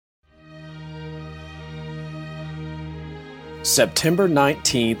September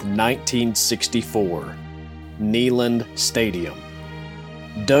 19th, 1964, Neyland Stadium.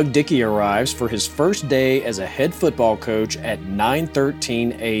 Doug Dickey arrives for his first day as a head football coach at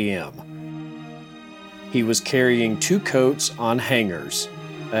 9:13 a.m. He was carrying 2 coats on hangers,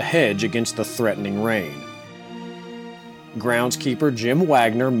 a hedge against the threatening rain. Groundskeeper Jim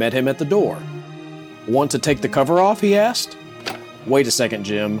Wagner met him at the door. "Want to take the cover off?" he asked. "Wait a second,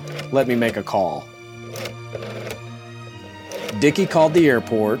 Jim. Let me make a call." Dickey called the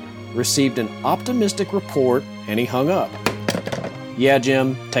airport, received an optimistic report, and he hung up. "Yeah,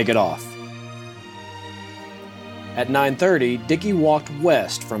 Jim, take it off." At 9:30, Dickey walked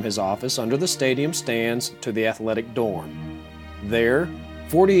west from his office under the stadium stands to the athletic dorm. There,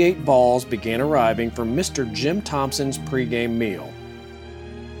 48 balls began arriving for Mr. Jim Thompson's pregame meal.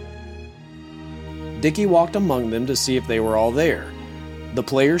 Dickey walked among them to see if they were all there. The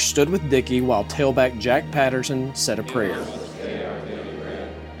players stood with Dickey while tailback Jack Patterson said a prayer.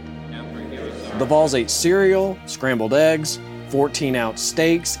 The Vols ate cereal, scrambled eggs, 14-ounce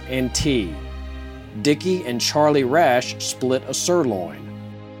steaks, and tea. Dickey and Charlie Rash split a sirloin.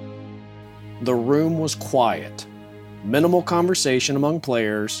 The room was quiet. Minimal conversation among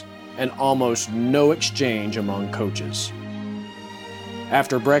players, and almost no exchange among coaches.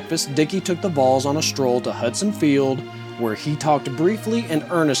 After breakfast, Dickey took the Vols on a stroll to Hudson Field, where he talked briefly and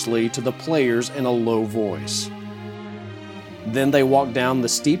earnestly to the players in a low voice. Then they walked down the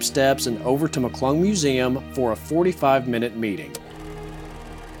steep steps and over to McClung Museum for a 45-minute meeting.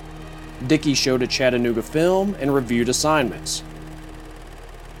 Dickey showed a Chattanooga film and reviewed assignments.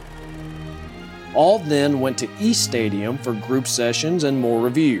 All then went to East Stadium for group sessions and more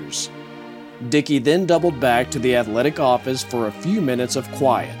reviews. Dickey then doubled back to the athletic office for a few minutes of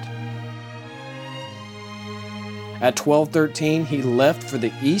quiet. At 12:13, he left for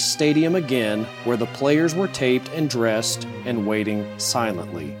the East Stadium again, where the players were taped and dressed and waiting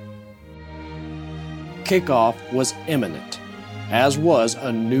silently. Kickoff was imminent, as was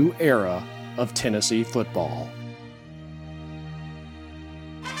a new era of Tennessee football.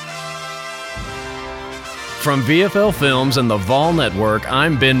 From VFL Films and the Vol Network,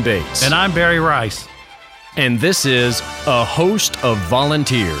 I'm Ben Bates. And I'm Barry Rice. And this is A Host of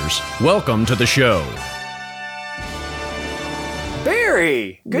Volunteers. Welcome to the show.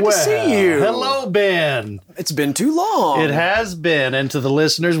 Barry, good to see you. Hello, Ben. It's been too long. It has been. And to the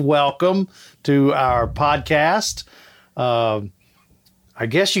listeners, welcome to our podcast. I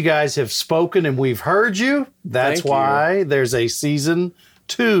guess you guys have spoken and we've heard you. That's why there's a season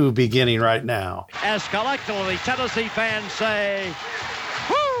 2 beginning right now. As collectively, Tennessee fans say,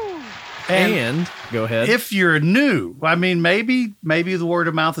 whoo! And go ahead. If you're new, I mean, maybe the word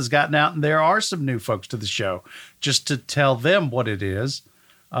of mouth has gotten out and there are some new folks to the show. Just to tell them what it is,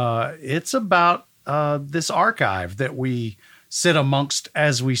 it's about this archive that we sit amongst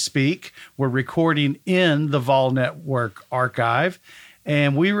as we speak. We're recording in the Vol Network archive,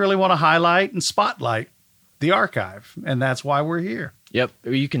 and we really want to highlight and spotlight the archive, and that's why we're here. Yep,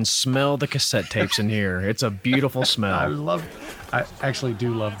 you can smell the cassette tapes in here. It's a beautiful smell. I actually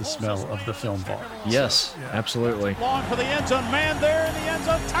do love the smell of the film vault. Yes, absolutely. Long for the end zone, man there in the end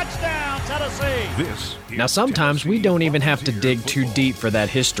zone, touchdown, Tennessee. Now, sometimes we don't even have to dig too deep for that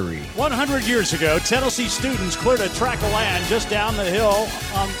history. 100 years ago, Tennessee students cleared a tract of land just down the hill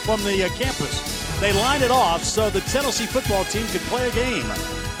from the campus. They lined it off so the Tennessee football team could play a game.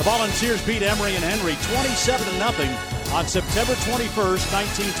 The Volunteers beat Emory and Henry 27-0 on September 21st,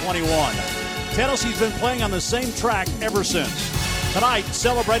 1921. Tennessee's been playing on the same track ever since. Tonight,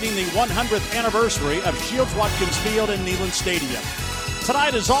 celebrating the 100th anniversary of Shields-Watkins Field and Neyland Stadium.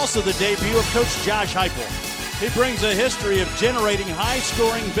 Tonight is also the debut of Coach Josh Heupel. He brings a history of generating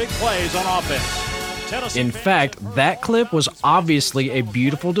high-scoring big plays on offense. In fact, that clip was obviously a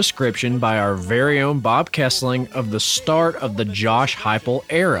beautiful description by our very own Bob Kessling of the start of the Josh Heupel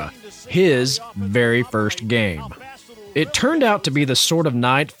era, his very first game. It turned out to be the sort of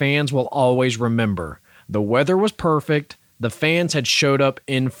night fans will always remember. The weather was perfect. The fans had showed up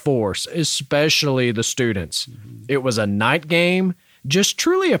in force, especially the students. It was a night game, just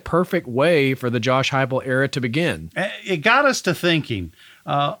truly a perfect way for the Josh Heupel era to begin. It got us to thinking.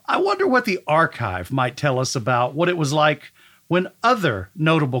 I wonder what the archive might tell us about what it was like when other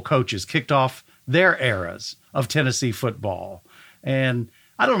notable coaches kicked off their eras of Tennessee football. And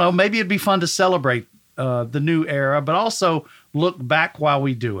I don't know, maybe it'd be fun to celebrate the new era, but also look back while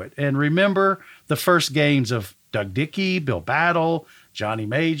we do it. And remember the first games of Doug Dickey, Bill Battle, Johnny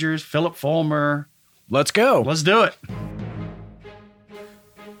Majors, Phillip Fulmer. Let's go. Let's do it.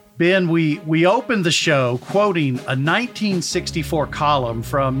 Ben, we opened the show quoting a 1964 column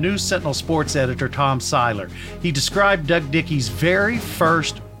from News Sentinel sports editor Tom Seiler. He described Doug Dickey's very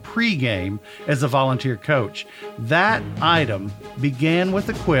first pregame as a volunteer coach. That item began with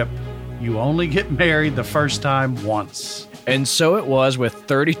the quip, "You only get married the first time once." And so it was with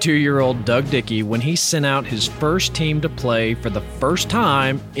 32-year-old Doug Dickey when he sent out his first team to play for the first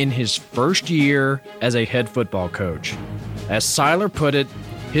time in his first year as a head football coach. As Seiler put it,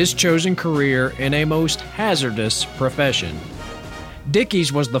 his chosen career in a most hazardous profession.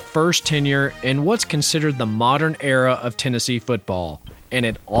 Dickey's was the first tenure in what's considered the modern era of Tennessee football, and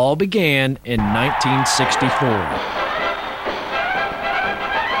it all began in 1964.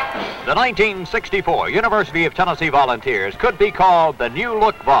 The 1964 University of Tennessee Volunteers could be called the New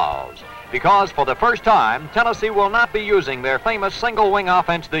Look Vols, because for the first time, Tennessee will not be using their famous single-wing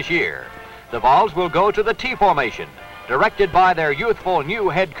offense this year. The Vols will go to the T formation, directed by their youthful new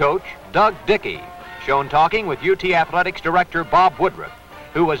head coach, Doug Dickey, shown talking with UT Athletics director Bob Woodruff,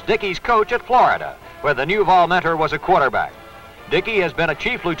 who was Dickey's coach at Florida, where the new Vol mentor was a quarterback. Dickey has been a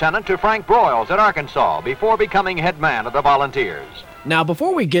chief lieutenant to Frank Broyles at Arkansas before becoming head man of the Volunteers. Now,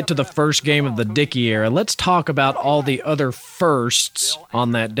 before we get to the first game of the Dickey era, let's talk about all the other firsts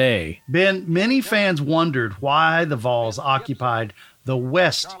on that day. Ben, many fans wondered why the Vols occupied the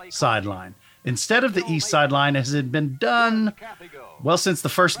west sideline instead of the east sideline as it had been done, well, since the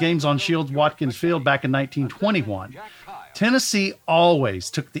first games on Shields-Watkins Field back in 1921. Tennessee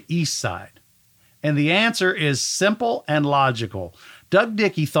always took the east side. And the answer is simple and logical. Doug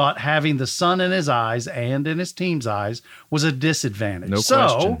Dickey thought having the sun in his eyes and in his team's eyes was a disadvantage. No so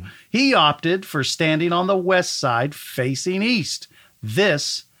question. he opted for standing on the west side facing east.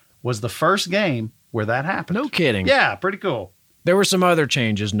 This was the first game where that happened. No kidding. Yeah, pretty cool. There were some other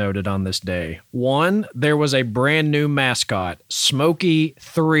changes noted on this day. One, there was a brand new mascot. Smokey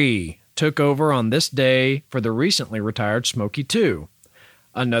 3 took over on this day for the recently retired Smokey 2.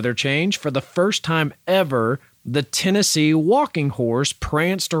 Another change, for the first time ever, the Tennessee walking horse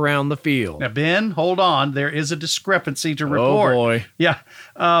pranced around the field. Now, Ben, hold on. There is a discrepancy to report. Oh, boy. Yeah.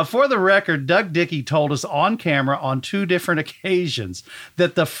 For the record, Doug Dickey told us on camera on 2 different occasions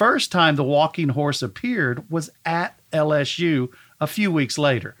that the first time the walking horse appeared was at LSU a few weeks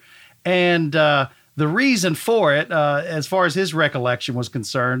later. And the reason for it, as far as his recollection was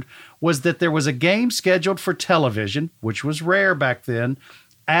concerned, was that there was a game scheduled for television, which was rare back then,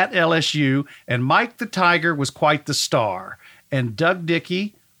 at LSU, and Mike the Tiger was quite the star. And Doug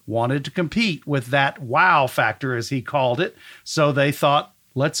Dickey wanted to compete with that wow factor, as he called it. So they thought,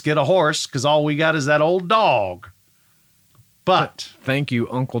 let's get a horse, because all we got is that old dog. But thank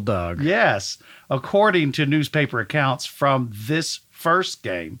you, Uncle Doug. yes, according to newspaper accounts from this first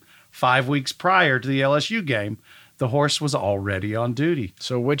game, 5 weeks prior to the LSU game, the horse was already on duty.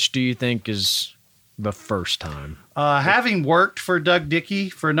 So which do you think is the first time? Having worked for Doug Dickey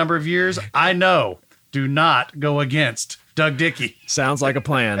for a number of years, I know, do not go against Doug Dickey. Sounds like a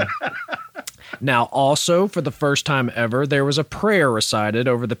plan. Now, also, for the first time ever, there was a prayer recited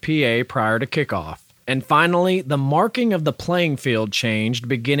over the PA prior to kickoff. And finally, the marking of the playing field changed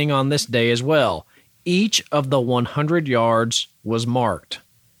beginning on this day as well. Each of the 100 yards was marked.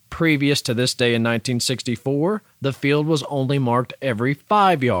 Previous to this day in 1964, the field was only marked every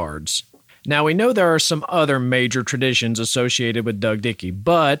 5 yards. Now, we know there are some other major traditions associated with Doug Dickey,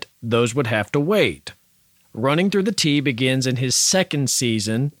 but those would have to wait. Running through the T begins in his second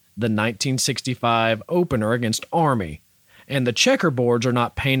season, the 1965 opener against Army, and the checkerboards are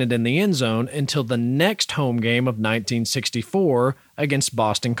not painted in the end zone until the next home game of 1964 against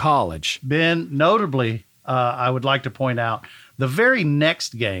Boston College. Ben, notably, I would like to point out, the very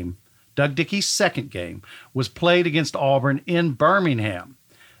next game, Doug Dickey's second game, was played against Auburn in Birmingham.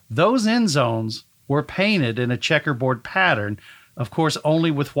 Those end zones were painted in a checkerboard pattern, of course, only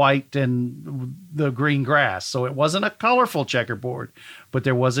with white and the green grass. So it wasn't a colorful checkerboard, but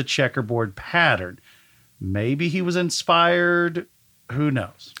there was a checkerboard pattern. Maybe he was inspired. Who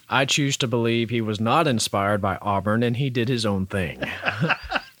knows? I choose to believe he was not inspired by Auburn and he did his own thing.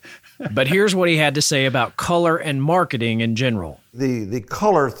 But here's what he had to say about color and marketing in general. The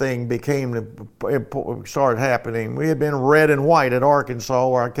color thing started happening. We had been red and white at Arkansas,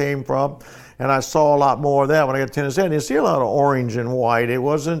 where I came from, and I saw a lot more of that when I got to Tennessee. And you see a lot of orange and white. It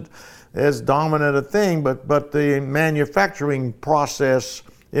wasn't as dominant a thing, but the manufacturing process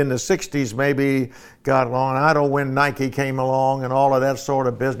in the 60s maybe got along. I don't know when Nike came along and all of that sort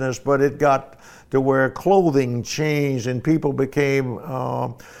of business, but it got to where clothing changed and people became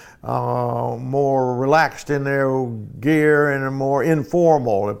more relaxed in their gear and more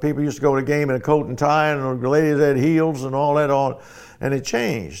informal. And people used to go to the game in a coat and tie, and the ladies had heels and all that on. and it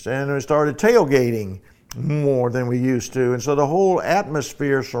changed. And we started tailgating more than we used to. And so the whole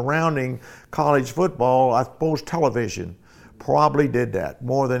atmosphere surrounding college football, I suppose television probably did that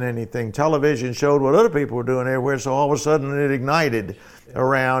more than anything. Television showed what other people were doing everywhere, so all of a sudden it ignited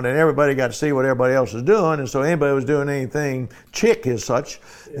around, and everybody got to see what everybody else was doing. And so anybody was doing anything chick as such,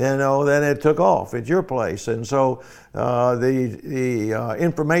 then it took off at your place. And so the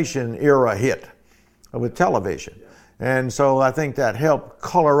information era hit with television. And so I think that helped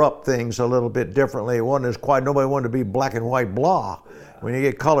color up things a little bit differently. It wasn't as quite, nobody wanted to be black and white blah. When you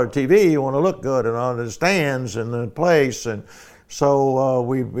get color TV, you want to look good and on the stands and the place. And so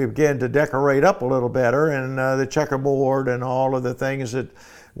we began to decorate up a little better, and the checkerboard and all of the things that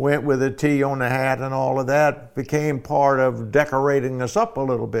went with the T on the hat and all of that became part of decorating us up a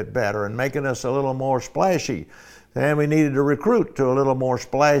little bit better and making us a little more splashy. And we needed to recruit to a little more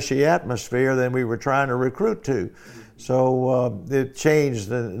splashy atmosphere than we were trying to recruit to. So it changed,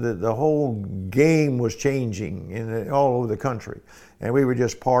 the whole game was changing all over the country. And we were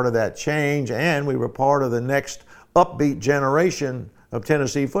just part of that change, and we were part of the next upbeat generation of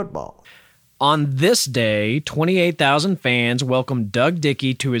Tennessee football. On this day, 28,000 fans welcomed Doug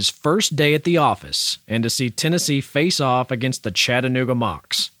Dickey to his first day at the office and to see Tennessee face off against the Chattanooga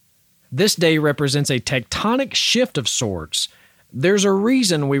Mocs. This day represents a tectonic shift of sorts. There's a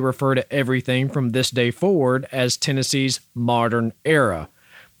reason we refer to everything from this day forward as Tennessee's modern era.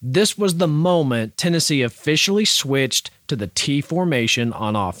 This was the moment Tennessee officially switched to the T formation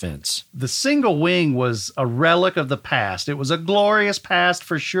on offense. The single wing was a relic of the past. It was a glorious past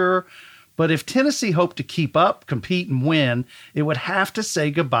for sure, but if Tennessee hoped to keep up, compete, and win, it would have to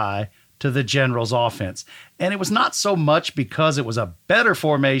say goodbye to the Generals' offense. And it was not so much because it was a better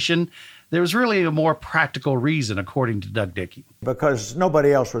formation. There was really a more practical reason, according to Doug Dickey. Because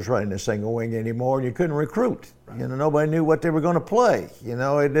nobody else was running the single wing anymore, and you couldn't recruit. Nobody knew what they were going to play. It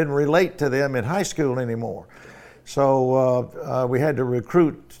didn't relate to them in high school anymore. So we had to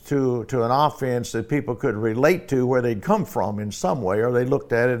recruit to an offense that people could relate to, where they'd come from in some way, or they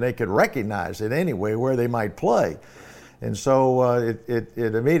looked at it and they could recognize it anyway, where they might play. And so it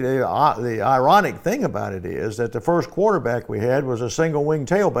immediately, the ironic thing about it is that the first quarterback we had was a single wing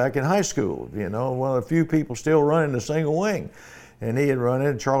tailback in high school. One of the few people still running the single wing. And he had run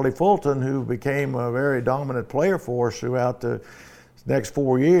into Charlie Fulton, who became a very dominant player for us throughout the next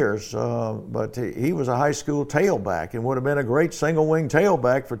 4 years. But he was a high school tailback and would have been a great single wing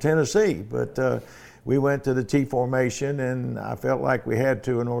tailback for Tennessee. But we went to the T formation, and I felt like we had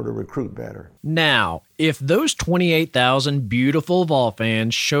to in order to recruit better. Now, if those 28,000 beautiful Vol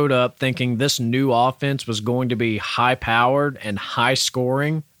fans showed up thinking this new offense was going to be high-powered and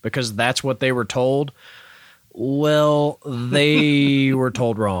high-scoring because that's what they were told, well, they were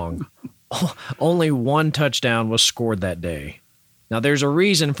told wrong. Only one touchdown was scored that day. Now, there's a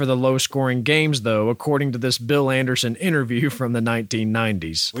reason for the low-scoring games, though, according to this Bill Anderson interview from the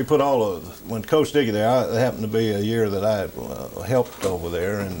 1990s. We put when Coach Dickey there, it happened to be a year that I helped over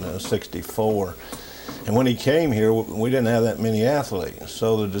there in 64. And when he came here, we didn't have that many athletes.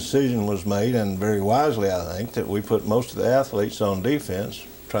 So the decision was made, and very wisely, I think, that we put most of the athletes on defense,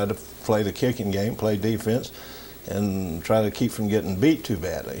 tried to play the kicking game, play defense, and try to keep from getting beat too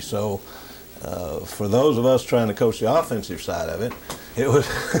badly. So for those of us trying to coach the offensive side of it, it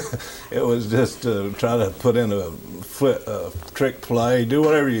was just to try to put in a trick play, do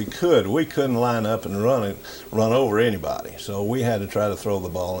whatever you could. We couldn't line up and run over anybody. So we had to try to throw the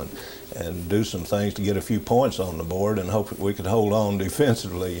ball and do some things to get a few points on the board and hope we could hold on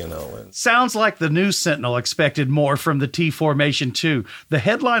defensively, Sounds like the News Sentinel expected more from the T formation, too. The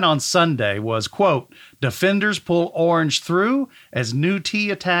headline on Sunday was, quote, "Defenders pull Orange through as new T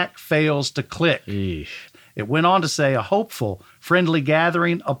attack fails to click." Eesh. It went on to say a hopeful, friendly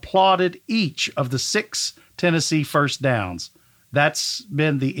gathering applauded each of the 6 Tennessee first downs. That's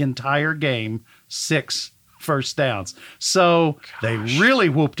been the entire game, 6 first downs. So they really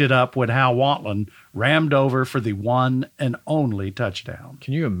whooped it up when Hal Wantland rammed over for the one and only touchdown.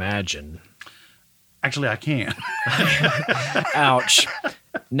 Can you imagine? Actually, I can. Ouch.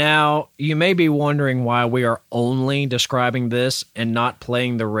 Now, you may be wondering why we are only describing this and not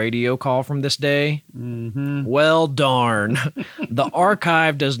playing the radio call from this day. Mm-hmm. Well, darn. The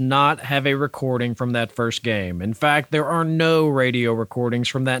archive does not have a recording from that first game. In fact, there are no radio recordings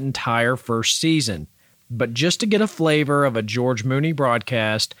from that entire first season. But just to get a flavor of a George Mooney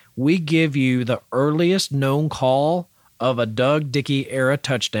broadcast, we give you the earliest known call of a Doug Dickey era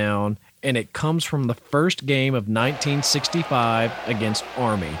touchdown, and it comes from the first game of 1965 against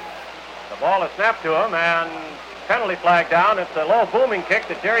Army. The ball is snapped to him, and penalty flag down. It's a low booming kick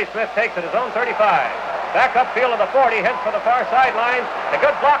that Jerry Smith takes at his own 35. Back upfield to the 40, heads for the far sideline. A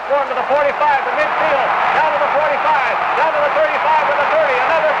good block for him to the 45, to midfield. Down to the 45, down to the 35 to the 30.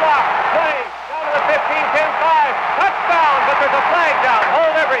 Another block. Play. Down to the 15, 10, 5. Touchdown, but there's a flag down.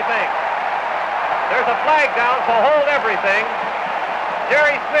 Hold everything. There's a flag down, so hold everything.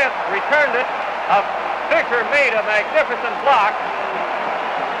 Jerry Smith returned it. Fisher made a magnificent block.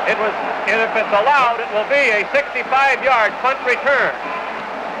 If it's allowed, it will be a 65-yard punt return.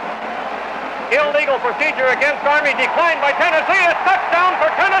 Illegal procedure against Army declined by Tennessee. It's touchdown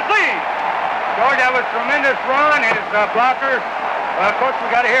for Tennessee. George, that was a tremendous run. His blockers, of course, we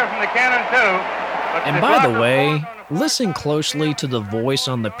got to hear from the cannon, too. And by the way, listen closely to the voice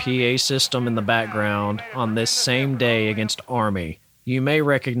on the PA system in the background on this same day against Army. You may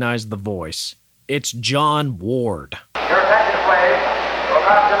recognize the voice. It's John Ward. Your second play will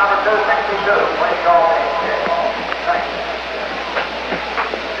come to number 262. Play call.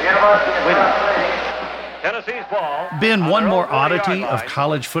 The University of Tennessee's ball. Ben, one more oddity of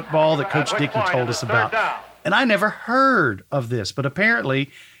college football that Coach Dickey told us about. And I never heard of this, but apparently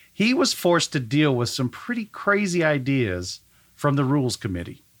he was forced to deal with some pretty crazy ideas from the rules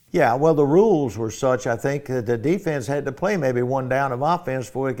committee. Yeah, well, the rules were such, I think, that the defense had to play maybe one down of offense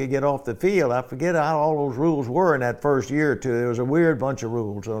before it could get off the field. I forget how all those rules were in that first year or two. There was a weird bunch of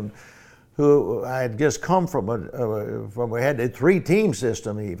rules on who I had just come from we had a 3-team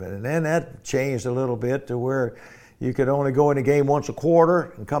system even, and then that changed a little bit to where you could only go in the game once a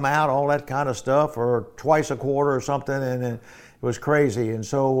quarter and come out, all that kind of stuff, or twice a quarter or something, and it was crazy. And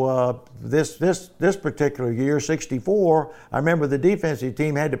so this particular year, 64, I remember the defensive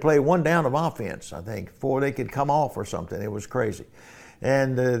team had to play one down of offense, I think, before they could come off or something. It was crazy.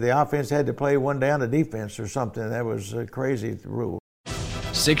 And the offense had to play one down of defense or something. That was a crazy rule.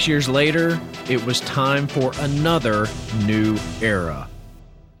 6 years later, it was time for another new era.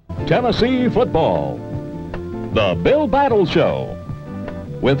 Tennessee football. The Bill Battle Show.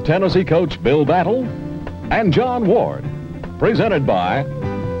 With Tennessee coach Bill Battle and John Ward. Presented by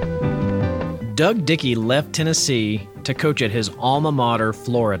Doug Dickey left Tennessee to coach at his alma mater,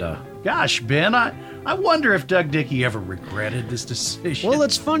 Florida. Gosh, Ben, I wonder if Doug Dickey ever regretted this decision. Well,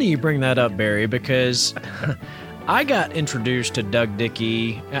 it's funny you bring that up, Barry, because I got introduced to Doug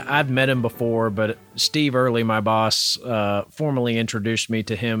Dickey. I'd met him before, but Steve Early, my boss, formally introduced me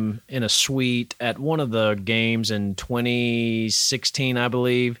to him in a suite at one of the games in 2016, I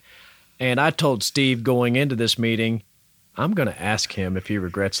believe. And I told Steve going into this meeting, I'm going to ask him if he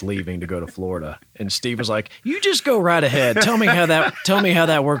regrets leaving to go to Florida. And Steve was like, you just go right ahead. Tell me how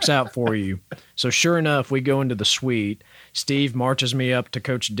that works out for you. So sure enough, we go into the suite. Steve marches me up to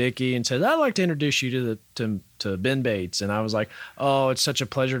Coach Dickey and says, I'd like to introduce you to Ben Bates. And I was like, oh, it's such a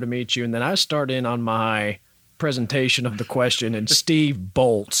pleasure to meet you. And then I start in on my presentation of the question, and Steve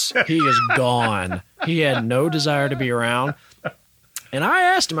bolts. He is gone. He had no desire to be around. And I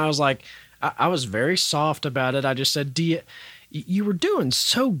asked him, I was like, I was very soft about it. I just said, you were doing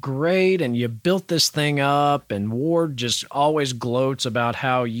so great and you built this thing up, and Ward just always gloats about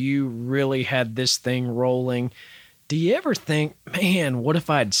how you really had this thing rolling. Do you ever think, man, what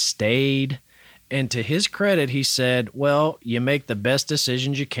if I'd stayed? And to his credit, he said, well, you make the best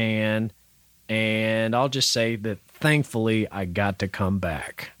decisions you can. And I'll just say that thankfully I got to come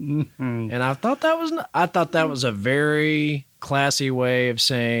back. Mm-hmm. And I thought that was a very classy way of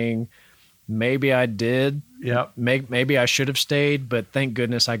saying, maybe I did. Yep. Maybe I should have stayed, but thank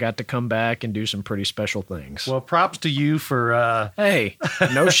goodness I got to come back and do some pretty special things. Well, props to you for... Hey,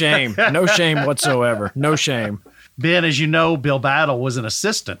 no shame. No shame whatsoever. No shame. Ben, as you know, Bill Battle was an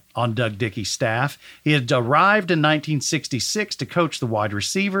assistant on Doug Dickey's staff. He had arrived in 1966 to coach the wide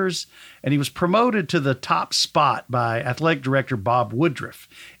receivers, and he was promoted to the top spot by athletic director Bob Woodruff.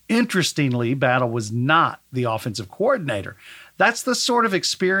 Interestingly, Battle was not the offensive coordinator. That's the sort of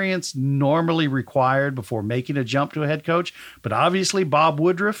experience normally required before making a jump to a head coach. But obviously, Bob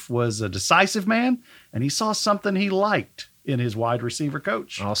Woodruff was a decisive man, and he saw something he liked in his wide receiver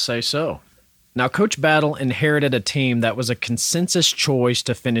coach. I'll say so. Now, Coach Battle inherited a team that was a consensus choice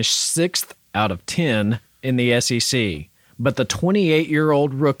to finish 6th out of 10 in the SEC. But the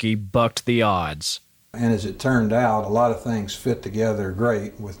 28-year-old rookie bucked the odds. And as it turned out, a lot of things fit together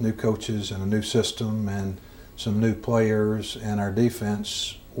great with new coaches and a new system and some new players, and our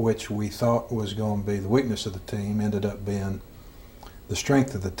defense, which we thought was going to be the weakness of the team, ended up being the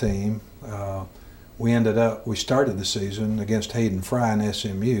strength of the team. We started the season against Hayden Fry and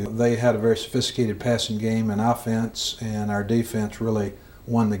SMU. They had a very sophisticated passing game and offense, and our defense really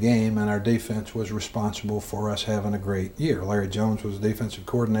won the game, and our defense was responsible for us having a great year. Larry Jones was the defensive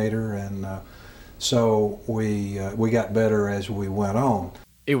coordinator, and so we got better as we went on.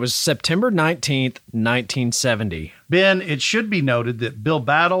 It was September 19th, 1970. Ben, it should be noted that Bill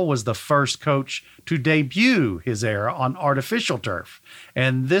Battle was the first coach to debut his era on artificial turf.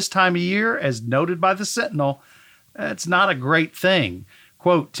 And this time of year, as noted by the Sentinel, it's not a great thing.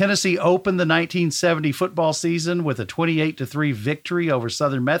 Quote, Tennessee opened the 1970 football season with a 28-3 victory over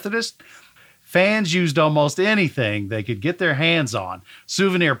Southern Methodist. Fans used almost anything they could get their hands on.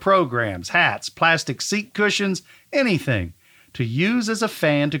 Souvenir programs, hats, plastic seat cushions, anything to use as a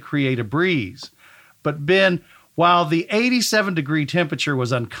fan to create a breeze. But Ben, while the 87-degree temperature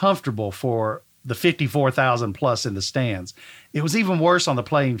was uncomfortable for the 54,000 plus in the stands, it was even worse on the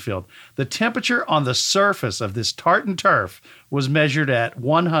playing field. The temperature on the surface of this tartan turf was measured at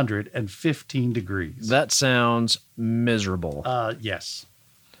 115 degrees. That sounds miserable. Yes.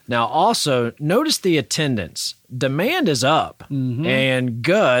 Now, also, notice the attendance. Demand is up, and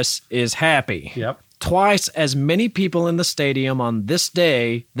Gus is happy. Yep. Twice as many people in the stadium on this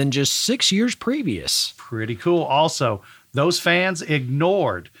day than just 6 years previous. Pretty cool. Also, those fans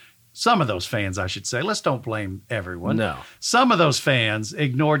ignored, some of those fans, I should say. Let's don't blame everyone. No. Some of those fans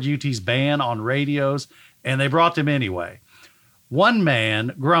ignored UT's ban on radios, and they brought them anyway. One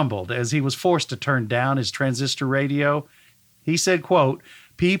man grumbled as he was forced to turn down his transistor radio. He said, quote,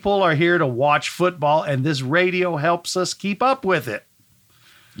 "People are here to watch football, and this radio helps us keep up with it."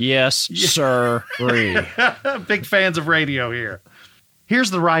 Yes, sir. Big fans of radio here.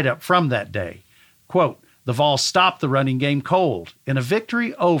 Here's the write-up from that day. Quote, "The Vols stopped the running game cold in a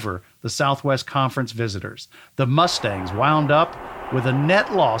victory over the Southwest Conference visitors. The Mustangs wound up with a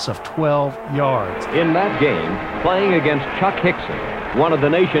net loss of 12 yards. In that game, playing against Chuck Hickson, one of the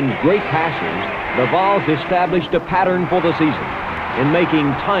nation's great passers, the Vols established a pattern for the season in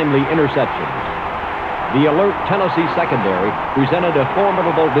making timely interceptions. The alert Tennessee secondary presented a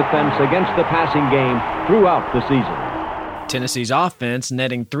formidable defense against the passing game throughout the season. Tennessee's offense,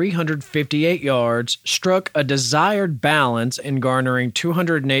 netting 358 yards, struck a desired balance in garnering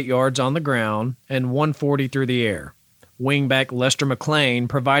 208 yards on the ground and 140 through the air. Wingback Lester McLean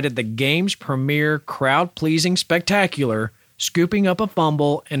provided the game's premier crowd-pleasing spectacular, scooping up a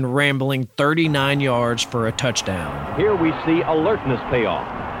fumble and rambling 39 yards for a touchdown. Here we see alertness pay off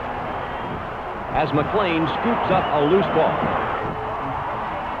as McLean scoops up a loose ball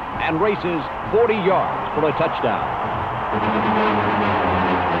and races 40 yards for a touchdown.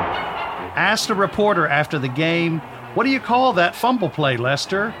 Asked a reporter after the game, "What do you call that fumble play,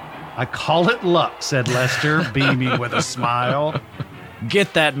 Lester?" "I call it luck," said Lester, beaming with a smile.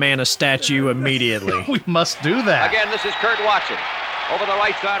 Get that man a statue immediately. We must do that. Again, this is Kurt Watson over the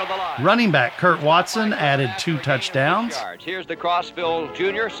right side of the line. Running back Kurt Watson added 2 touchdowns. Here's the Crossville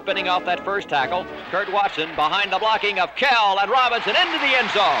Jr. spinning off that first tackle. Kurt Watson behind the blocking of Kell and Robinson into the end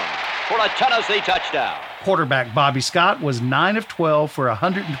zone for a Tennessee touchdown. Quarterback Bobby Scott was 9 of 12 for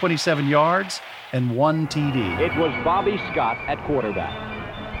 127 yards and 1 TD. It was Bobby Scott at quarterback,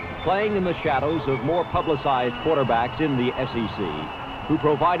 playing in the shadows of more publicized quarterbacks in the SEC, who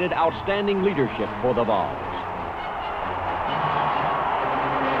provided outstanding leadership for the Vols.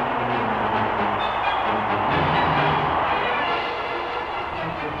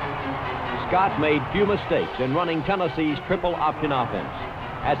 Scott made few mistakes in running Tennessee's triple option offense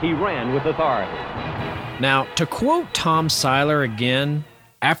as he ran with authority. Now, to quote Tom Seiler again,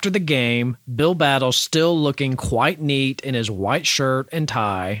 after the game, Bill Battle, still looking quite neat in his white shirt and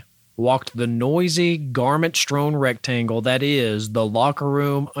tie, walked the noisy, garment-strewn rectangle that is the locker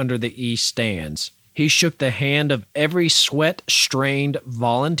room under the east stands. He shook the hand of every sweat-strained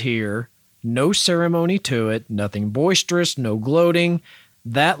volunteer. No ceremony to it, nothing boisterous, no gloating.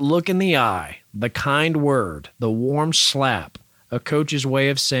 That look in the eye, the kind word, the warm slap, a coach's way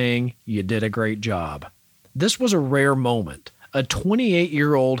of saying, "You did a great job." This was a rare moment. A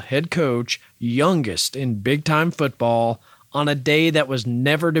 28-year-old head coach, youngest in big-time football, on a day that was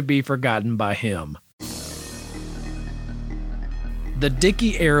never to be forgotten by him. The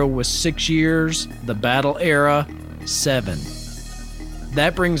Dickey era was 6 years, the Battle era, 7.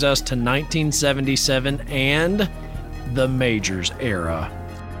 That brings us to 1977 and the Majors era.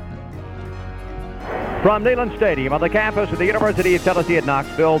 From Neyland Stadium on the campus of the University of Tennessee at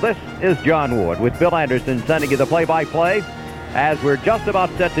Knoxville, this is John Wood with Bill Anderson sending you the play-by-play as we're just about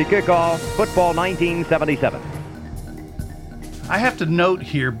set to kick off football 1977. I have to note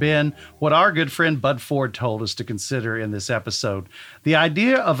here, Ben, what our good friend Bud Ford told us to consider in this episode. The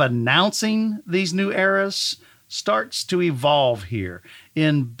idea of announcing these new eras starts to evolve here.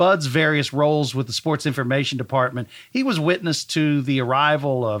 In Bud's various roles with the Sports Information Department, he was witness to the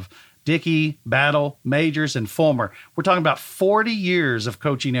arrival of Dickey, Battle, Majors, and Fulmer. We're talking about 40 years of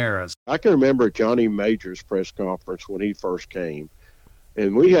coaching eras. I can remember Johnny Majors' press conference when he first came.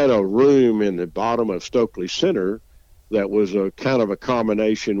 And we had a room in the bottom of Stokely Center that was a kind of a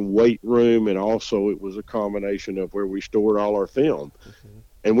combination weight room, and also it was a combination of where we stored all our film. Mm-hmm.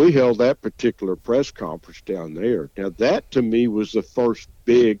 And we held that particular press conference down there. Now, that to me was the first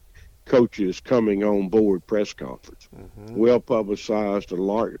big coaches coming on board press conference. Mm-hmm. Well publicized, a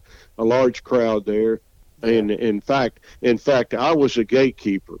large crowd there. Yeah. And in fact, I was a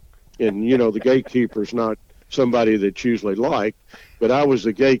gatekeeper. And, you know, the gatekeeper's not somebody that's usually liked, but I was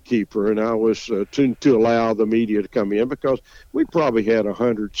the gatekeeper, and I was to allow the media to come in, because we probably had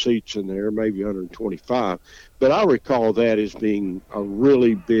 100 seats in there, maybe 125. But I recall that as being a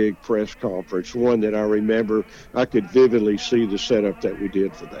really big press conference, one that I remember. I could vividly see the setup that we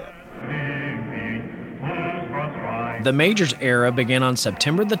did for that. The Majors era began on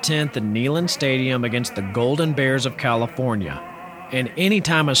September the 10th at Neyland Stadium against the Golden Bears of California. And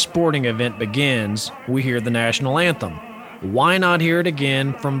anytime a sporting event begins, we hear the national anthem. Why not hear it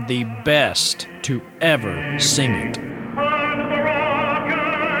again from the best to ever sing it?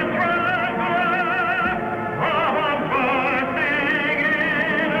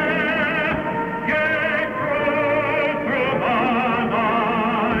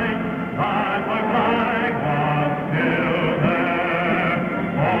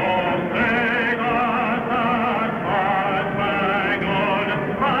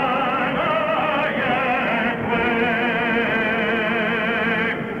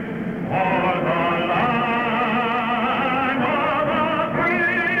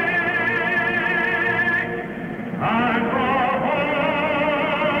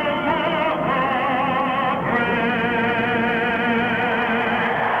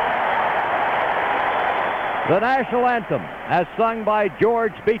 The national anthem, as sung by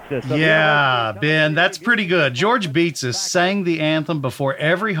George Beatsis. Yeah, Ben, that's pretty good. George Beatsis sang the anthem before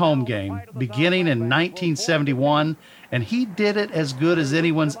every home game, beginning in 1971, and he did it as good as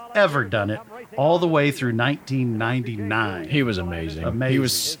anyone's ever done it, all the way through 1999. He was amazing.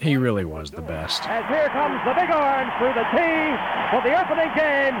 He really was the best. As here comes the Big Orange through the tee for the opening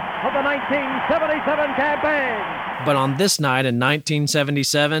game of the 1977 campaign. But on this night in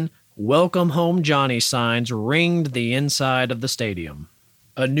 1977, Welcome Home Johnny signs ringed the inside of the stadium.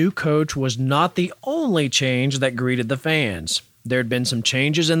 A new coach was not the only change that greeted the fans. There had been some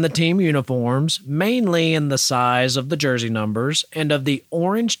changes in the team uniforms, mainly in the size of the jersey numbers and of the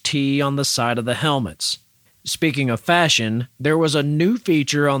orange tee on the side of the helmets. Speaking of fashion, there was a new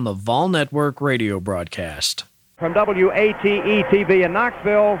feature on the Vol Network radio broadcast. From WATE-TV in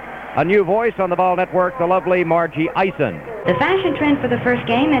Knoxville, a new voice on the Vol Network, the lovely Margie Eisen. The fashion trend for the first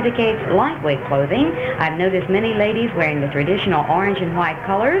game indicates lightweight clothing. I've noticed many ladies wearing the traditional orange and white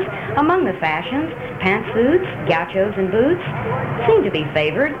colors. Among the fashions, pantsuits, gauchos, and boots seem to be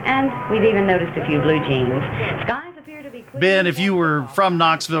favored, and we've even noticed a few blue jeans. Skies appear to be clear. Ben, if you were from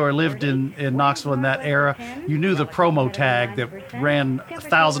Knoxville or lived in Knoxville in that era, you knew the promo tag that ran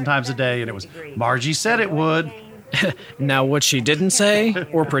 1,000 times a day, and it was, Margie said it would. Now, what she didn't say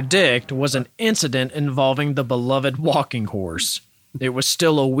or predict was an incident involving the beloved walking horse. It was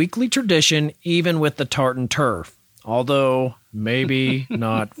still a weekly tradition, even with the tartan turf, although maybe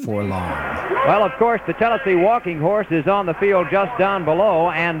not for long. Well, of course, the Tennessee walking horse is on the field just down below,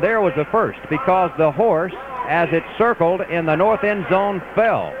 and there was a first because the horse, as it circled in the north end zone,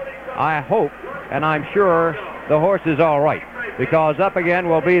 fell. I hope, and I'm sure, the horse is all right, because up again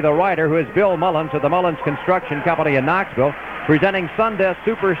will be the rider, who is Bill Mullins of the Mullins Construction Company in Knoxville, presenting Sundust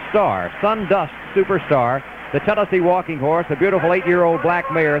Superstar, the Tennessee walking horse, a beautiful 8-year-old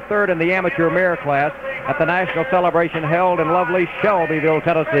black mare, third in the amateur mare class at the national celebration held in lovely Shelbyville,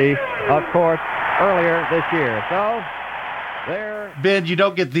 Tennessee, of course, earlier this year. So, there. Ben, you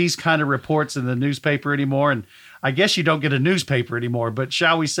don't get these kind of reports in the newspaper anymore, and I guess you don't get a newspaper anymore, but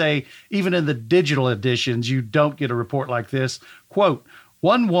shall we say, even in the digital editions, you don't get a report like this. Quote,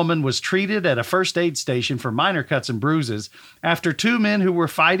 one woman was treated at a first aid station for minor cuts and bruises after two men who were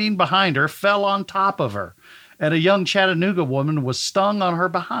fighting behind her fell on top of her. And a young Chattanooga woman was stung on her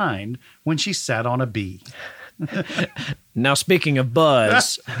behind when she sat on a bee. Now, speaking of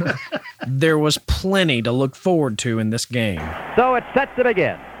buzz, there was plenty to look forward to in this game. So it's set to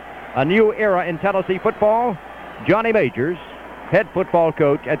begin. A new era in Tennessee football. Johnny Majors, head football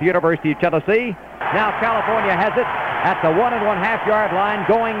coach at the University of Tennessee. Now California has it at the 1 1/2 yard line,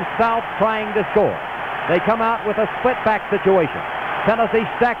 going south, trying to score. They come out with a split back situation. Tennessee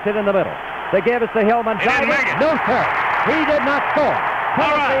stacks it in the middle. They give it to Hillman. No, sir. He did not score.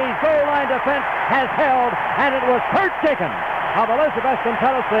 Tennessee's goal line defense has held, and it was Kurt Dickens of Elizabethton,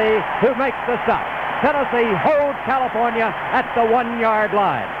 Tennessee, who makes the stop. Tennessee holds California at the 1 yard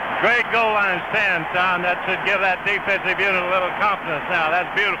line. Great goal line stand, Tom. That should give that defensive unit a little confidence now. That's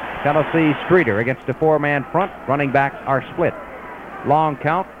beautiful. Tennessee Streeter against a four-man front. Running backs are split. Long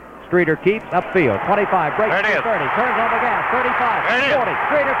count. Streeter keeps upfield. 25. Breaks to 30. Turns on the gas. 35. 40.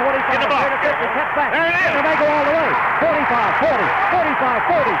 Streeter 45. Streeter 50. Cuts back. There it is. And they go all the way. 45. 40.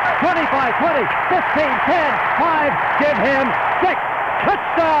 45. 40. 25. 20. 15. 10. 5. Give him 6.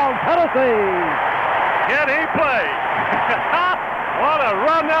 Touchdown, Tennessee. Can he play? What a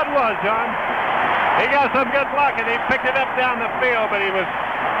run that was, John. He got some good blocking. He picked it up down the field, but he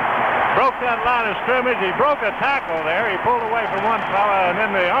broke that line of scrimmage. He broke a tackle there. He pulled away from one fella, and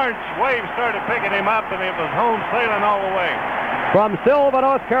then the orange wave started picking him up, and it was home sailing all the way. From Silva,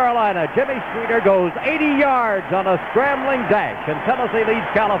 North Carolina, Jimmy Streeter goes 80 yards on a scrambling dash, and Tennessee leads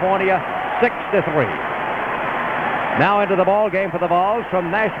California 6-3. Now into the ball game for the Vols. From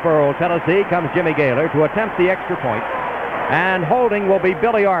Nashville, Tennessee, comes Jimmy Gaylor to attempt the extra point, and holding will be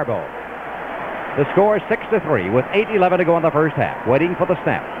Billy Arbo. The score is 6-3 with 8:11 to go in the first half. Waiting for the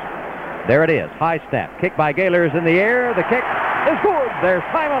snap. There it is. High snap. Kick by Gaylor is in the air. The kick is good. There's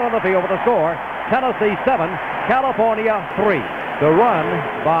Simon on the field with the score. Tennessee 7, California 3. The run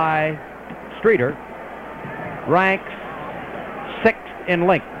by Streeter ranks 6th in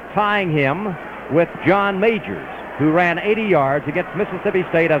length, tying him with John Majors, who ran 80 yards against Mississippi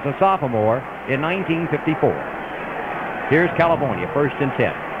State as a sophomore in 1954. Here's California, 1st and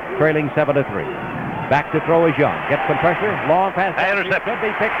 10, trailing 7-3. Back to throw is Young. Gets some pressure. Long pass. Intercept. Could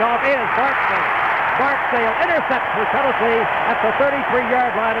be picked off. Is Barksdale. Barksdale intercepts for Tennessee at the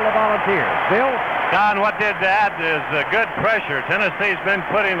 33-yard line of the Volunteers. Bill? Don, what did that is good pressure. Tennessee's been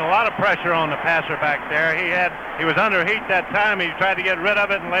putting a lot of pressure on the passer back there. He was under heat that time. He tried to get rid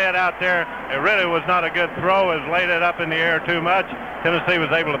of it and lay it out there. It really was not a good throw. It laid it up in the air too much. Tennessee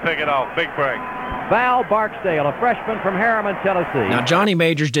was able to pick it off. Big break. Val Barksdale, a freshman from Harriman, Tennessee. Now, Johnny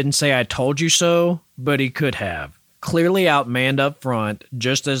Majors didn't say I told you so, but he could have. Clearly outmanned up front,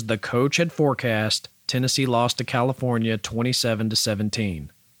 just as the coach had forecast, Tennessee lost to California 27-17.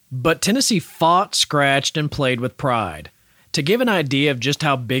 But Tennessee fought, scratched, and played with pride. To give an idea of just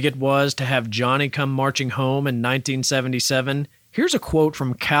how big it was to have Johnny come marching home in 1977, here's a quote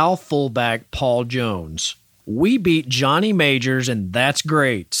from Cal fullback Paul Jones. "We beat Johnny Majors, and that's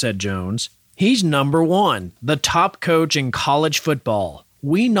great," said Jones. "He's number one, the top coach in college football.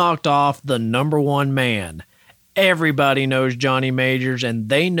 We knocked off the number one man. Everybody knows Johnny Majors, and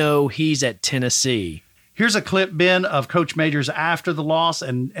they know he's at Tennessee." Here's a clip, Ben, of Coach Majors after the loss,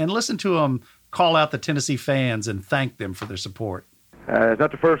 and listen to him call out the Tennessee fans and thank them for their support. It's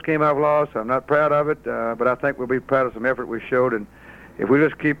not the first game I've lost. I'm not proud of it, but I think we'll be proud of some effort we showed. And if we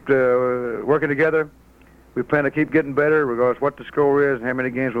just keep working together, we plan to keep getting better regardless of what the score is and how many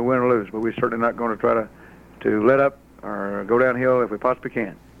games we win or lose. But we're certainly not going to try to let up or go downhill if we possibly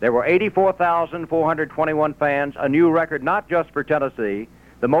can. There were 84,421 fans, a new record not just for Tennessee,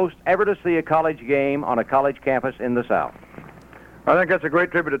 the most ever to see a college game on a college campus in the South. I think that's a great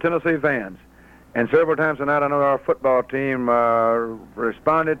tribute to Tennessee fans. And several times tonight, I know our football team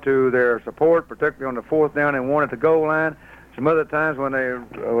responded to their support, particularly on the 4th down and 1 at the goal line. Some other times when they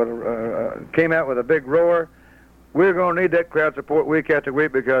came out with a big roar. We're going to need that crowd support week after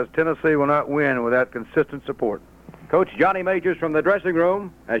week because Tennessee will not win without consistent support. Coach Johnny Majors from the dressing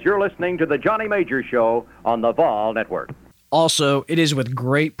room as you're listening to the Johnny Majors Show on the Vol Network. Also, it is with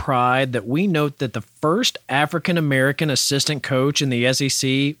great pride that we note that the first African-American assistant coach in the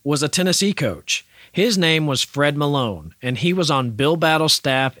SEC was a Tennessee coach. His name was Fred Malone, and he was on Bill Battle's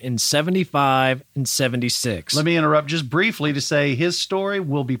staff in 75 and 76. Let me interrupt just briefly to say his story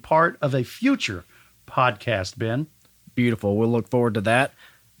will be part of a future podcast, Ben. Beautiful. We'll look forward to that.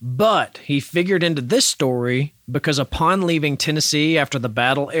 But he figured into this story because upon leaving Tennessee after the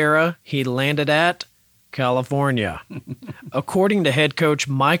Battle era, he landed at California. According to head coach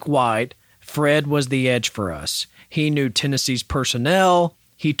Mike White, Fred was the edge for us. He knew Tennessee's personnel.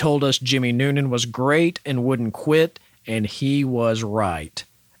 He told us Jimmy Noonan was great and wouldn't quit, and he was right.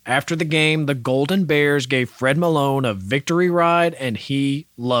 After the game, the Golden Bears gave Fred Malone a victory ride, and he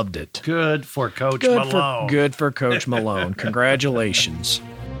loved it. Good for Coach Malone. Good for Coach Malone. Congratulations.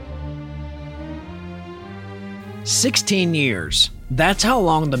 16 years. That's how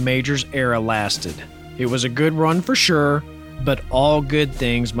long the Majors era lasted. It was a good run for sure, but all good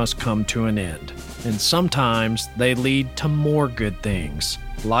things must come to an end. And sometimes they lead to more good things,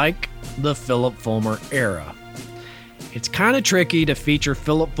 like the Phillip Fulmer era. It's kind of tricky to feature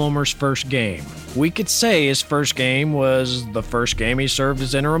Phillip Fulmer's first game. We could say his first game was the first game he served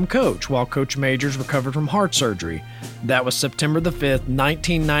as interim coach while Coach Majors recovered from heart surgery. That was September the 5th,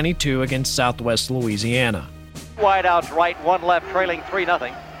 1992 against Southwest Louisiana. Wide outs right, one left, trailing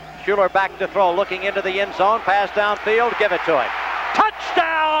 3-0. Schuler back to throw, looking into the end zone. Pass downfield, give it to him.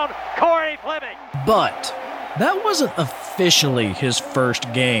 Touchdown, Corey Fleming. But that wasn't officially his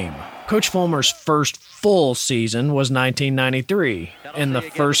first game. Coach Fulmer's first full season was 1993, and the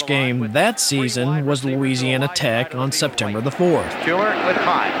first game that season was Louisiana Tech on September the 4th. Schuler with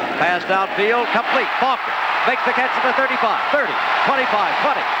time. Pass downfield, complete. Faulkner makes the catch at the 35, 30, 25,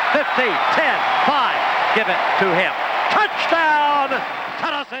 20, 15, 10, 5. Give it to him. Touchdown,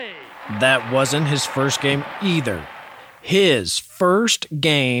 Tennessee! That wasn't his first game either. His first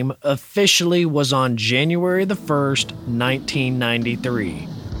game officially was on January the 1st, 1993.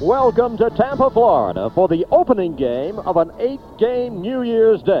 Welcome to Tampa, Florida for the opening game of an 8-game New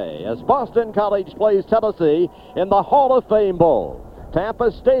Year's Day as Boston College plays Tennessee in the Hall of Fame Bowl.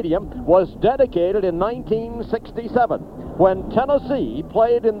 Tampa Stadium was dedicated in 1967 when Tennessee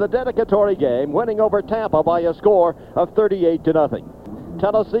played in the dedicatory game, winning over Tampa by a score of 38-0.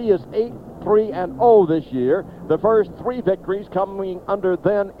 Tennessee is 8-3-0 this year, the first 3 victories coming under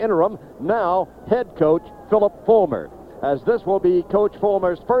then interim, now head coach Phillip Fulmer, as this will be Coach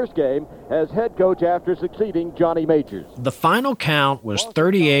Fulmer's first game as head coach after succeeding Johnny Majors. The final count was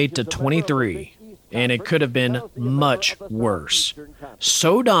 38-23, and it could have been much worse.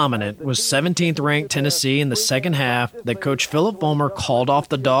 So dominant was 17th-ranked Tennessee in the second half that Coach Phillip Fulmer called off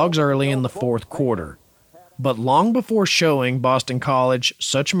the Dogs early in the fourth quarter. But long before showing Boston College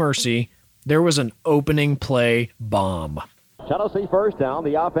such mercy, there was an opening play bomb. Tennessee first down,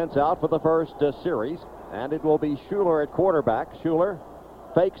 the offense out for the first series, and it will be Schuler at quarterback. Schuler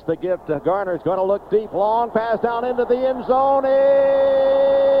fakes the give to Garner. Is going to look deep, long pass down into the end zone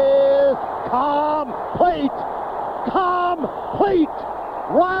is complete.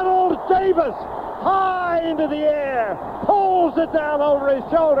 Ronald Davis high into the air, pulls it down over his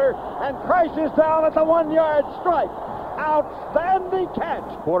shoulder and crashes down at the 1-yard stripe. Outstanding catch.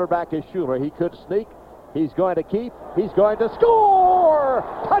 Quarterback is Schuler. He could sneak. He's going to keep. He's going to score.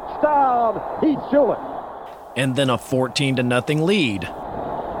 Touchdown, Heath Schuler. And then a 14-0 lead.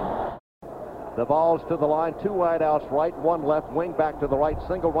 The ball's to the line. 2 wideouts right, 1 left. Wing back to the right.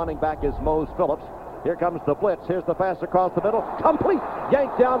 Single running back is Mose Phillips. Here comes the blitz. Here's the pass across the middle. Complete.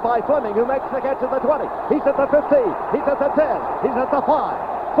 Yanked down by Fleming, who makes the catch at the 20. He's at the 15. He's at the 10. He's at the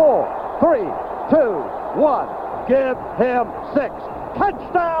 5, 4, 3, 2, 1. Give him 6.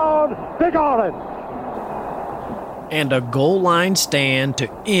 Touchdown, Big Orange. And a goal line stand to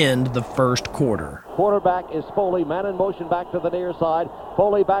end the first quarter. Quarterback is Foley. Man in motion back to the near side.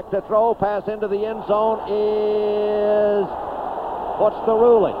 Foley back to throw. Pass into the end zone is... what's the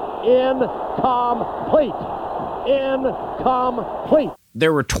ruling? Incomplete.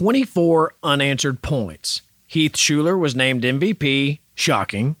 There were 24 unanswered points. Heath Schuler was named MVP.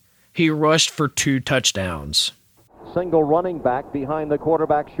 Shocking. He rushed for 2 touchdowns. Single running back behind the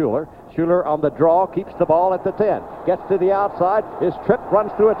quarterback, Schuler. Schuler on the draw, keeps the ball at the 10. Gets to the outside, is tripped,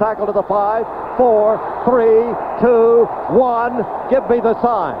 runs through a tackle to the 5, 4, 3, 2, 1. Give me the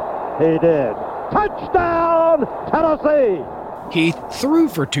sign. He did. Touchdown, Tennessee! Heath threw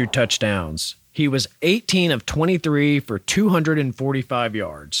for 2 touchdowns. He was 18 of 23 for 245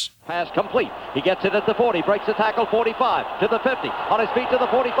 yards. Pass complete. He gets it at the 40, breaks the tackle, 45, to the 50, on his feet to the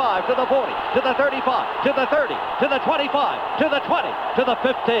 45, to the 40, to the 35, to the 30, to the 25, to the 20, to the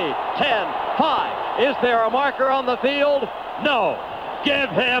 15, 10, 5. Is there a marker on the field? No. Give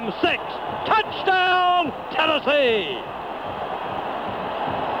him 6. Touchdown, Tennessee!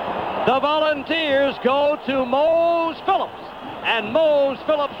 The Volunteers go to Mose Phillips. And Mose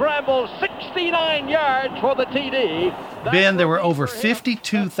Phillips rambles 69 yards for the TD. Ben, there were over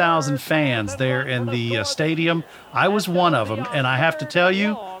 52,000 fans there in the stadium. I was one of them, and I have to tell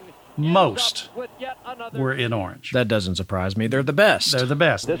you, most were in orange. That doesn't surprise me. They're the best. They're the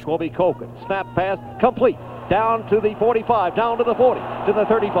best. This will be Colkin. Snap pass complete. Down to the 45, down to the 40, to the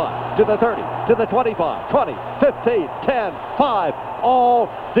 35, to the 30, to the 25, 20, 15, 10, 5, all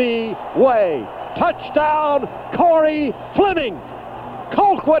the way. Touchdown, Corey Fleming.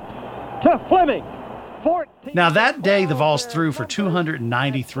 Colquitt to Fleming. Now that day, the Vols threw for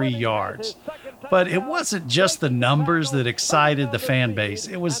 293 yards. But it wasn't just the numbers that excited the fan base.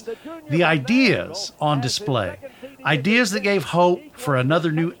 It was the ideas on display. Ideas that gave hope for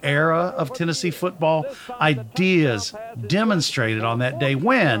another new era of Tennessee football. Ideas demonstrated on that day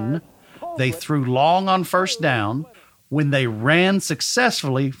when they threw long on first down, when they ran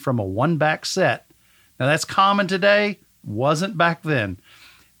successfully from a one-back set. Now, that's common today, wasn't back then.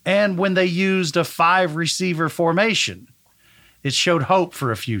 And when they used a 5-receiver formation. It showed hope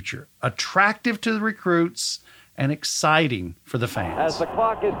for a future, attractive to the recruits and exciting for the fans. As the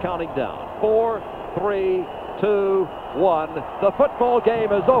clock is counting down, 4, 3, 2-1. The football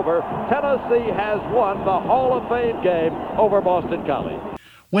game is over. Tennessee has won the Hall of Fame game over Boston College.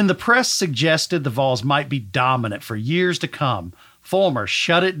 When the press suggested the Vols might be dominant for years to come, Fulmer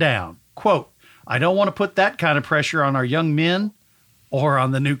shut it down. Quote, "I don't want to put that kind of pressure on our young men or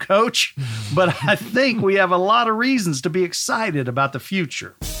on the new coach, but I think we have a lot of reasons to be excited about the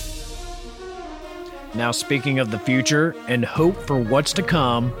future." Now, speaking of the future and hope for what's to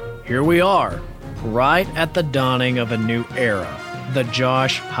come, here we are, right at the dawning of a new era, the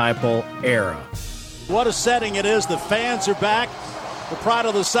Josh Heupel era. What a setting it is. The fans are back. The Pride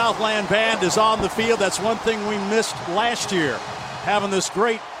of the Southland Band is on the field. That's one thing we missed last year, having this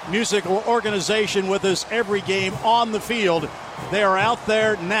great musical organization with us every game on the field. They are out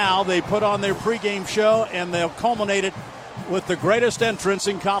there now. They put on their pregame show, and they'll culminate it with the greatest entrance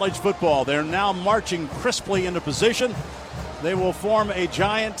in college football. They're now marching crisply into position. They will form a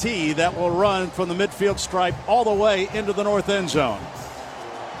giant T that will run from the midfield stripe all the way into the north end zone.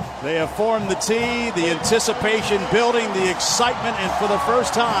 They have formed the T, the anticipation building, the excitement, and for the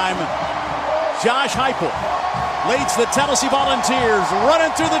first time, Josh Heupel leads the Tennessee Volunteers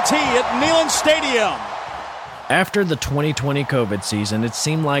running through the T at Neyland Stadium. After the 2020 COVID season, it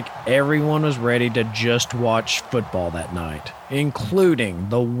seemed like everyone was ready to just watch football that night, including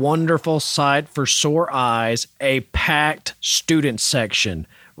the wonderful sight for sore eyes, a packed student section,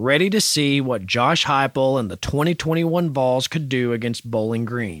 ready to see what Josh Heupel and the 2021 Vols could do against Bowling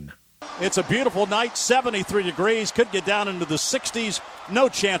Green. It's a beautiful night, 73 degrees, could get down into the 60s, no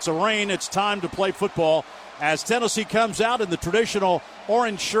chance of rain. It's time to play football as Tennessee comes out in the traditional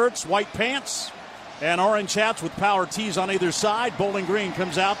orange shirts, white pants, and orange hats with power tees on either side. Bowling Green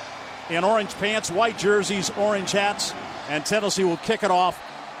comes out in orange pants, white jerseys, orange hats, and Tennessee will kick it off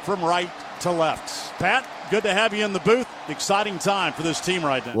from right to left. Pat, good to have you in the booth. Exciting time for this team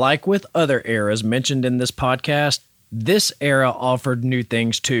right now. Like with other eras mentioned in this podcast, this era offered new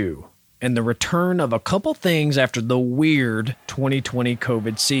things too, and the return of a couple things after the weird 2020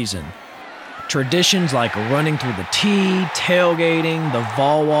 COVID season. Traditions like running through the T, tailgating, the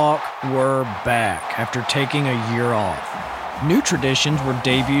Vol Walk were back after taking a year off. New traditions were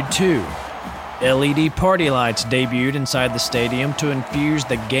debuted too. LED party lights debuted inside the stadium to infuse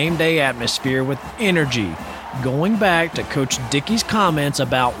the game day atmosphere with energy, going back to Coach Dickey's comments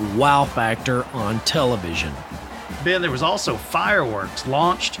about wow factor on television. Ben, there was also fireworks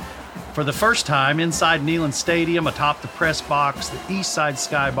launched for the first time inside Neyland Stadium, atop the press box, the east side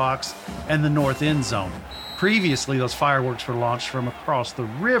skybox, and the north end zone. Previously, those fireworks were launched from across the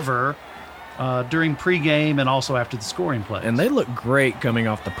river during pregame and also after the scoring plays. And they look great coming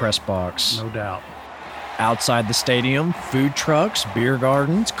off the press box. No doubt. Outside the stadium, food trucks, beer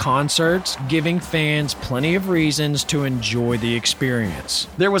gardens, concerts, giving fans plenty of reasons to enjoy the experience.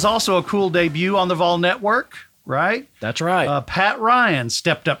 There was also a cool debut on the Vol Network, right? That's right. Pat Ryan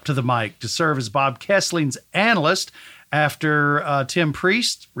stepped up to the mic to serve as Bob Kessling's analyst after Tim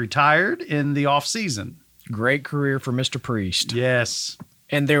Priest retired in the offseason. Great career for Mr. Priest. Yes.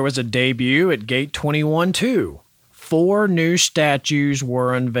 And there was a debut at Gate 21, too. 4 new statues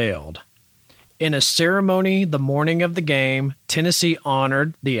were unveiled. In a ceremony the morning of the game, Tennessee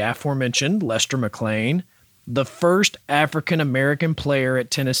honored the aforementioned Lester McLean, the first African-American player at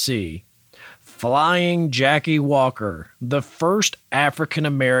Tennessee. Flying Jackie Walker, the first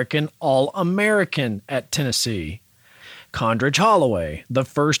African-American All-American at Tennessee. Condredge Holloway, the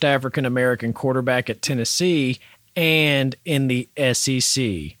first African-American quarterback at Tennessee and in the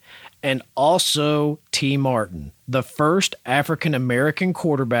SEC. And also T. Martin, the first African-American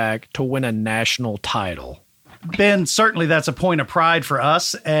quarterback to win a national title. Ben, certainly that's a point of pride for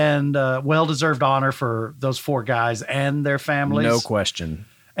us and well-deserved honor for those 4 guys and their families. No question.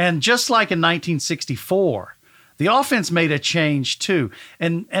 And just like in 1964, the offense made a change too.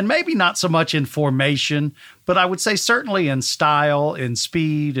 And maybe not so much in formation, but I would say certainly in style, in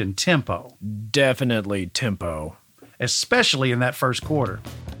speed, and tempo. Definitely tempo. Especially in that first quarter.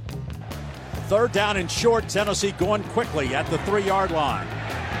 3rd down and short, Tennessee going quickly at the 3-yard line.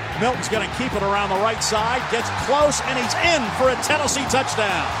 Milton's going to keep it around the right side, gets close, and he's in for a Tennessee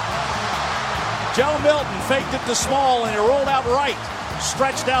touchdown. Joe Milton faked it to Small, and he rolled out right.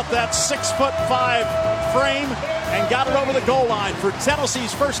 Stretched out that 6'5" frame and got it over the goal line for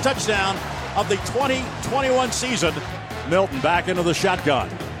Tennessee's first touchdown of the 2021 season. Milton back into the shotgun.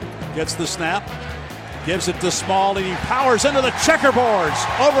 Gets the snap. Gives it to Small, and he powers into the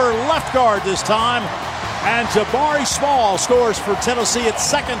checkerboards over left guard this time. And Jabari Small scores for Tennessee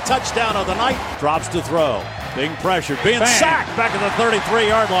its 2nd touchdown of the night. Drops to throw. Being pressured. Being sacked back at the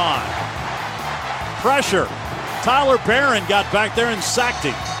 33-yard line. Pressure. Tyler Barron got back there and sacked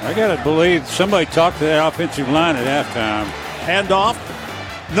him. I got to believe somebody talked to that offensive line at halftime. Handoff.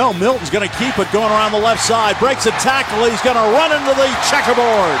 No, Milton's going to keep it going around the left side. Breaks a tackle. He's going to run into the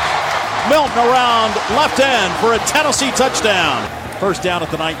checkerboard. Milton around left end for a Tennessee touchdown. First down at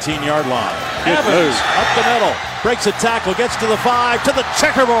the 19-yard line. Evans up the middle. Breaks a tackle. Gets to the 5. To the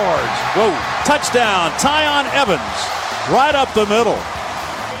checkerboards. Whoa. Touchdown. Tyon Evans. Right up the middle.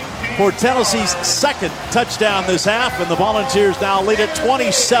 For Tennessee's second touchdown this half, and the Volunteers now lead it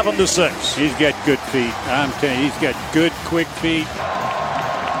 27-6. He's got good feet. I'm telling you, he's got good, quick feet.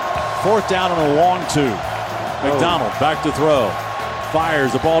 Fourth down and a long 2. McDonald back to throw.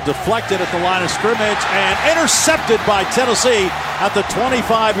 Fires. The ball deflected at the line of scrimmage and intercepted by Tennessee at the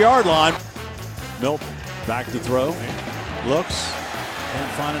 25-yard line. Milton back to throw. Looks.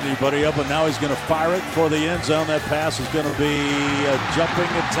 Can't find anybody up, and now he's going to fire it for the end zone. That pass is going to be a jumping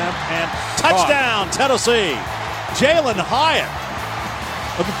attempt, and touchdown, Tennessee. Jalen Hyatt.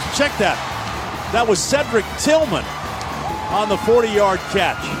 Check that. That was Cedric Tillman on the 40-yard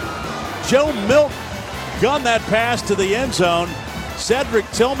catch. Joe Milton gunned that pass to the end zone. Cedric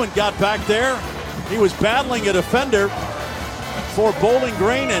Tillman got back there. He was battling a defender for Bowling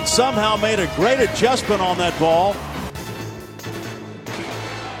Green and somehow made a great adjustment on that ball.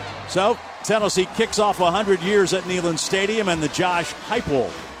 So Tennessee kicks off 100 years at Neyland Stadium and the Josh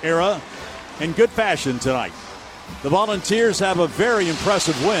Heupel era in good fashion tonight. The Volunteers have a very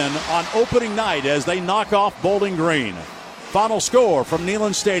impressive win on opening night as they knock off Bowling Green. Final score from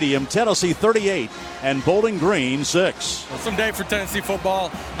Neyland Stadium, Tennessee 38 and Bowling Green 6. Well, some day for Tennessee football.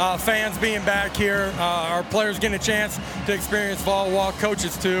 Fans being back here, our players getting a chance to experience vol walk,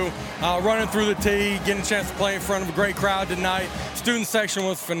 coaches too, running through the tee, getting a chance to play in front of a great crowd tonight. Student section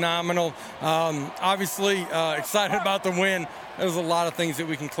was phenomenal. Obviously excited about the win. There's a lot of things that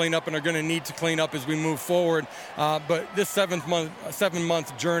we can clean up and are going to need to clean up as we move forward. But this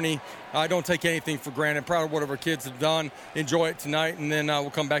 7-month journey, I don't take anything for granted. Proud of what our kids have done. Enjoy it tonight, and then we'll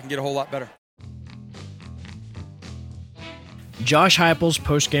come back and get a whole lot better. Josh Heupel's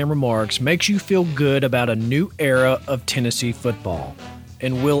postgame remarks makes you feel good about a new era of Tennessee football.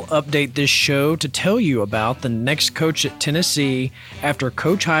 And we'll update this show to tell you about the next coach at Tennessee after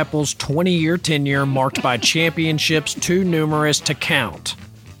Coach Heupel's 20-year tenure marked by championships too numerous to count.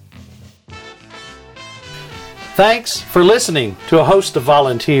 Thanks for listening to A Host of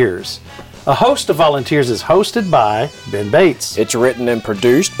Volunteers. A Host of Volunteers is hosted by Ben Bates. It's written and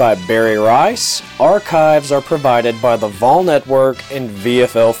produced by Barry Rice. Archives are provided by the Vol Network and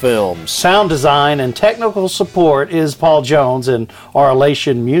VFL Films. Sound design and technical support is Paul Jones and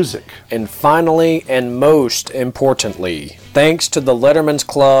Arlation Music. And finally, and most importantly, thanks to the Letterman's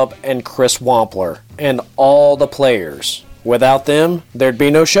Club and Chris Wampler and all the players. Without them, there'd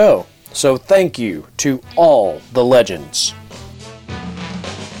be no show. So thank you to all the legends.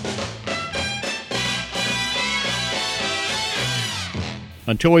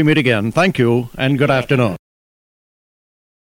 Until we meet again, thank you and good afternoon.